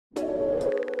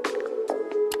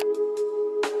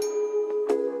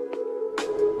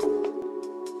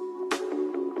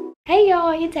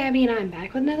y'all, it's Abby and I'm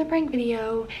back with another prank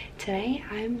video. Today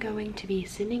I'm going to be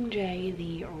sending Jay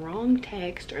the wrong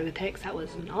text, or the text that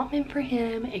was not meant for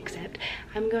him, except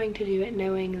I'm going to do it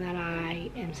knowing that I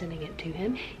am sending it to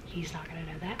him. He's not gonna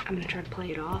know that. I'm gonna try to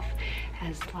play it off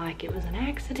as like it was an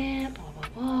accident, blah blah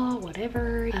blah,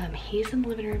 whatever. He's in the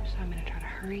living room, so I'm gonna try to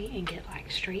hurry and get like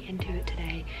straight into it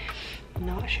today. I'm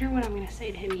not sure what I'm gonna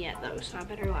say to him yet though, so I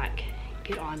better like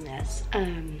get on this.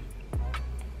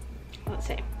 Let's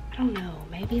see. I don't know,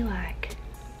 maybe like,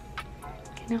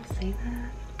 can y'all see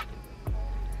that?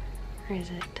 Or is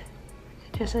it?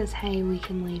 It just says, hey, we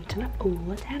can leave tonight. Oh,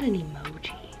 let's add an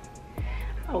emoji.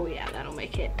 Oh yeah, that'll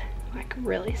make it like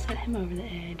really set him over the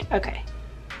edge. Okay.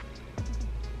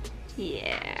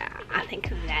 Yeah, I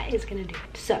think that is gonna do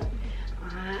it. So,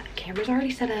 camera's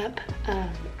already set up.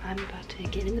 I'm about to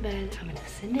get in the bed. I'm gonna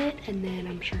send it, and then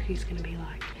I'm sure he's gonna be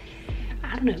like,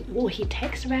 I don't know, will he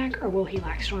text back or will he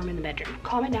like storm in the bedroom?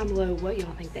 Comment down below what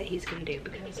y'all think that he's gonna do,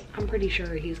 because I'm pretty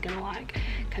sure he's gonna like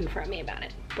confront me about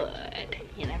it, but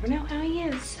you never know how he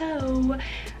is. So,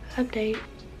 update,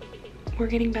 we're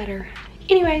getting better.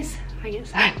 Anyways, I get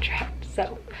sidetracked,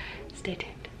 so stay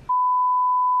tuned.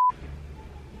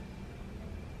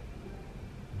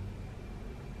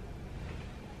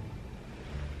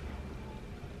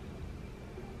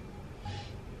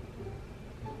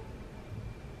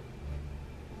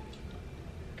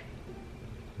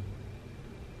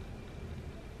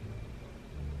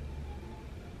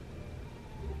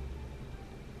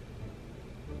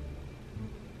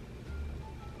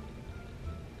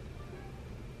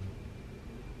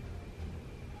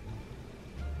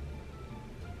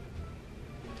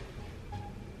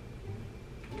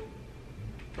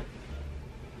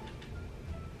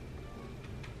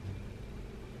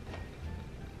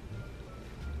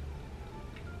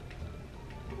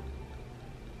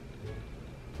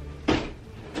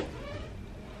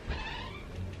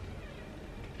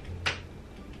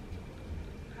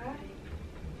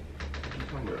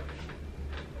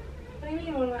 What do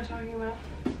you mean, what am I talking about?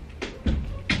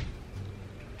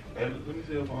 Hey, let me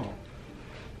see your phone.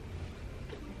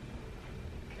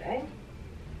 Okay.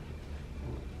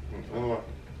 I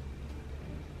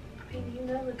mean, you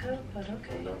know the code, but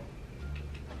okay.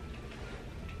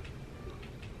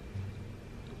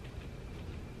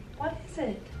 What is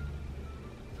it?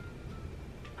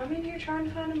 I'm in here trying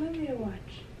to find a movie to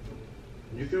watch.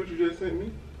 You see what you just sent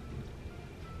me?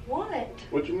 What?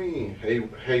 What you mean? Hey,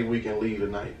 we can leave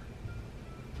tonight.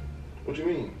 What you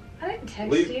mean? I didn't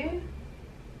text leave. You.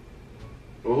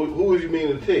 Well, who was you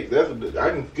meaning to text? I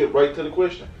can skip right to the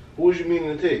question. Who was you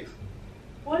meaning to text?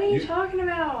 What are you talking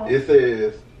about? It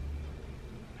says,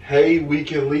 hey, we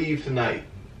can leave tonight.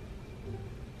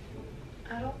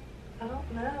 I don't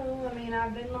know. I mean,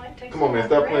 I've been like texting. Come on, man,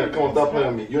 stop playing. Come on, stop playing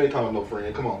with me. You ain't talking to no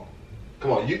friend. Come on. Come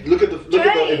on. You look at the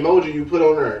emoji you put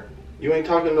on there. You ain't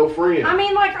talking to no friend. I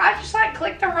mean, like, I just like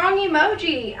clicked the wrong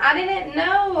emoji. I didn't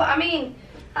know. I mean,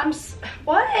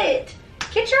 what?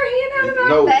 Get your hand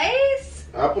out of my face.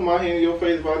 I put my hand in your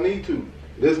face if I need to.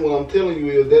 This one I'm telling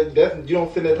you is that's you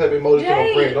don't send that type of emoji to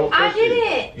no friend. Don't touch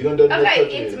it. You don't do that.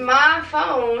 Okay, it's my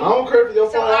phone. I don't care if it's your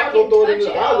phone. I'll go throw it in the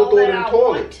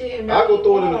toilet. I'll go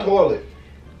throw it in the toilet.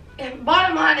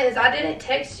 Bottom line is, I didn't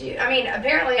text you. I mean,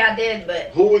 apparently I did, but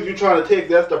who was you trying to text?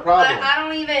 That's the problem. I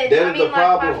don't even. That is the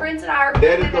problem. My friends and I are.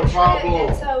 That is the problem.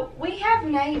 And so we have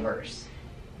neighbors.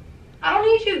 I don't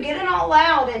need you getting all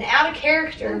loud and out of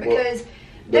character, because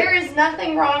there is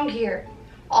nothing wrong here.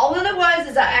 All that it was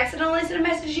is I accidentally sent a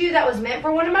message to you that was meant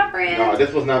for one of my friends. No,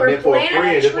 this was not meant for a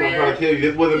friend. That's what I'm trying to tell you.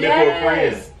 This wasn't meant for a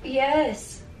friend.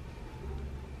 Yes.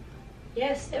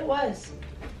 Yes, it was.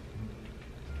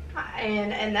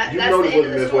 And that's the end of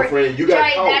the story. You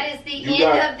got caught. That is the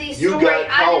end of the story.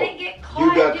 I didn't get caught.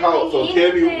 You got caught. So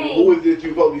tell me, who is this you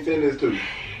supposed to be sending this to?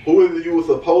 Who is it you were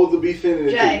supposed to be sending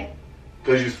it to?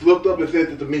 Because you slipped up and sent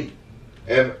it to me.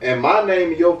 And my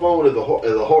name in your phone is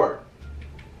a heart.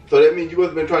 So that means you must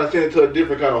have been trying to send it to a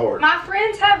different kind of heart. My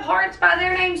friends have hearts by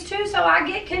their names too, so I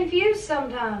get confused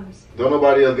sometimes. Don't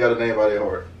nobody else got a name by their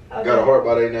heart. Okay. Got a heart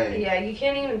by their name. Yeah, you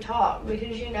can't even talk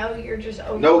because you know you're just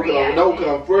overreacting. No, because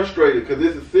I'm frustrated because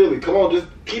this is silly. Come on, just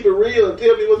keep it real and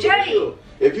tell me what's the deal.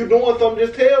 If you're doing something,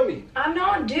 just tell me. I'm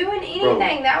not doing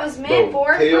anything. That was meant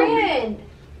for a friend.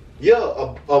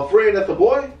 Yeah, a friend that's a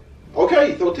boy?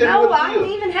 Okay, so tell me what No, I don't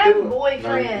even have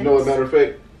boyfriends. You know, as a matter of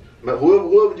fact,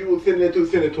 whoever you was sending it to,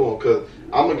 send it to him, because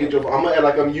I'm going to act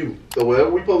like I'm you. So wherever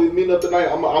we supposed to meet up tonight,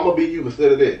 I'm going to be you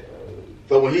instead of that.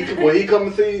 So when he come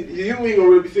to see you, he gonna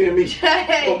really be seeing me.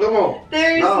 Jay, so come on.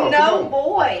 There is no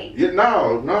boy. Yeah,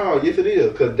 no, yes it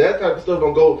is. Cause that type of stuff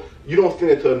don't go. You don't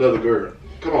send it to another girl.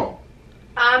 Come on.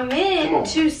 I meant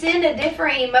to send a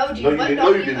different emoji. No, What did.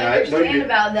 don't No, you did not. understand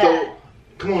about that? So,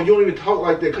 come on, you don't even talk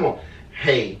like that. Come on.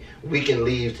 Hey, we can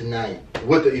leave tonight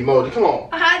with the emoji. Come on.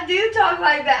 I do talk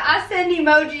like that. I send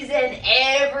emojis in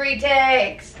every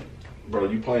text. Bro,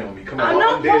 you playing with me. Come on. I'm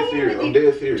not dead playing serious. with I'm you.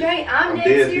 dead serious. Jay, I'm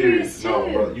dead serious too. No,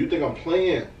 bro, you think I'm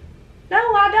playing? No,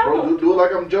 I don't. Bro, do it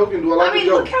like I'm joking. Do it like I mean, a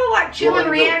joke. look how like children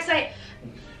react. Say,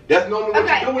 that's normally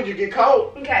what you do when you get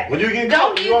caught. Okay. When you get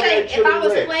don't caught, you think if I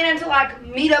was planning to like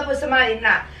meet up with somebody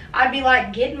tonight, I'd be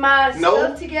like getting my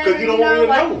stuff together? Because you don't want to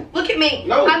like, know. Look at me.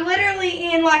 No. I'm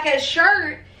literally in like a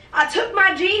shirt. I took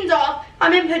my jeans off.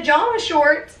 I'm in pajama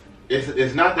shorts.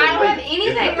 It's not that late. I don't have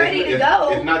anything ready to go.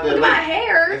 It's not that Look late. at my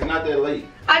hair. It's not that late.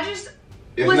 I just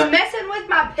was messing with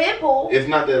my pimple. It's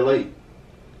not that late.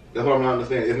 That's what I'm not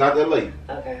understanding. It's not that late.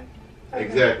 Okay.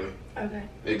 Exactly. Okay.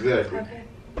 Exactly. Okay.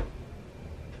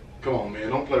 Come on, man.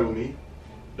 Don't play with me.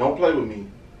 Don't play with me.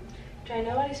 Jay,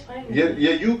 nobody's playing with me.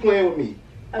 Yeah, you playing with me.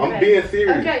 Okay. I'm being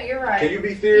serious. Okay, you're right. Can you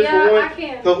be serious for Yeah, once? I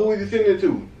can. So who is he sending it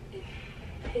to?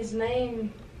 His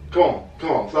name. Come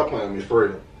on. Stop playing with me for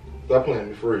real. Stop playing with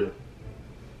me for real.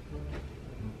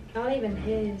 Not even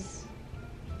his.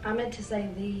 I meant to say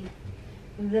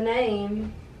the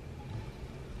name.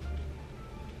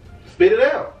 Spit it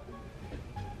out.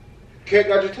 Cat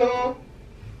got your tongue?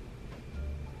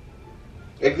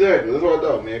 Exactly. That's what I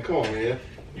thought, man. Come on, man.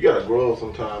 You gotta grow up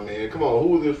sometime, man. Come on.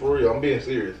 Who is this for real? I'm being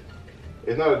serious.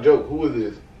 It's not a joke. Who is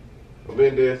this? I'm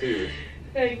being dead serious.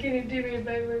 Hey, can you do me a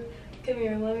favor? Come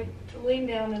here. Let me lean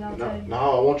down and I'll tell you. No,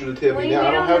 I want you to tell me Lean now.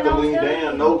 I don't have to down lean and I'll down.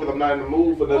 tell No, because I'm not in the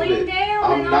mood for none of Lean that. down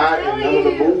I'm and not I'll in tell none of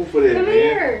the you. mood for that, Come man.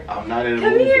 here. I'm not in the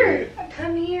Come mood here. for that.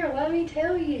 Come here. Let me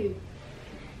tell you.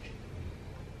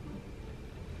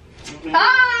 Mm-hmm.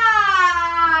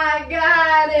 Ah,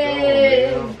 got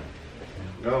it.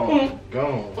 Go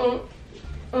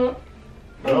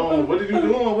on. What are you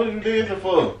doing? What are you dancing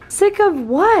for? Sick of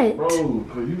what? Bro,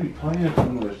 because you be playing too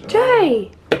much.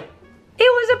 Jay, it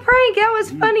was a prank. That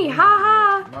was funny. Ha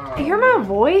ha. Nah, You hear my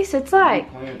voice? It's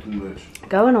like playing too much.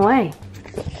 going away.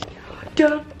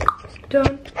 Done.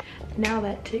 Now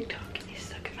that TikTok is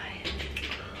stuck in my head.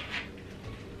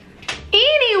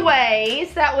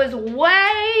 Anyways, that was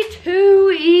way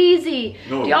too easy.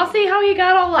 No. Do y'all see how he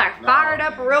got all like fired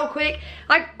up real quick?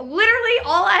 Like literally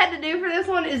all I had to do for this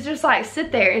one is just like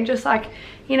sit there and just like,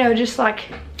 you know, just like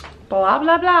blah,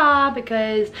 blah, blah.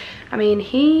 Because I mean,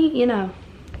 he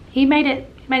made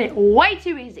it way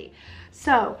too easy.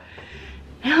 So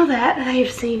now that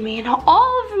they've seen me in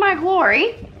all of my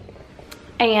glory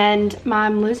and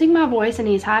I'm losing my voice and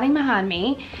he's hiding behind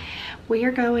me, we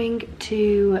are going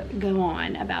to go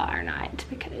on about our night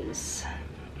because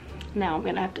now I'm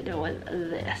gonna have to deal with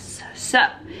this. So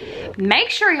make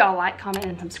sure y'all like, comment,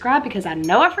 and subscribe because I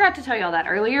know I forgot to tell y'all that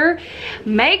earlier.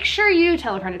 Make sure you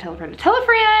tell a friend to tell a friend to tell a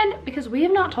friend because we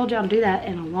have not told y'all to do that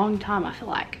in a long time, I feel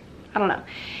like. I don't know.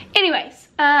 Anyways,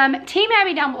 Team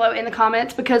Abby down below in the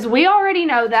comments because we already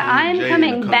know that I'm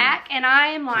coming back and I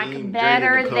am like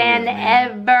better than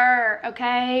ever,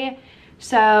 okay?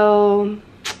 So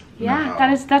yeah,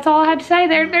 that's all I have to say.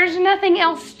 There's nothing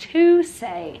else to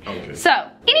say. Okay. So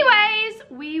anyways,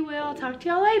 we will talk to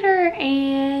y'all later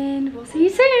and we'll see you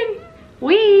soon.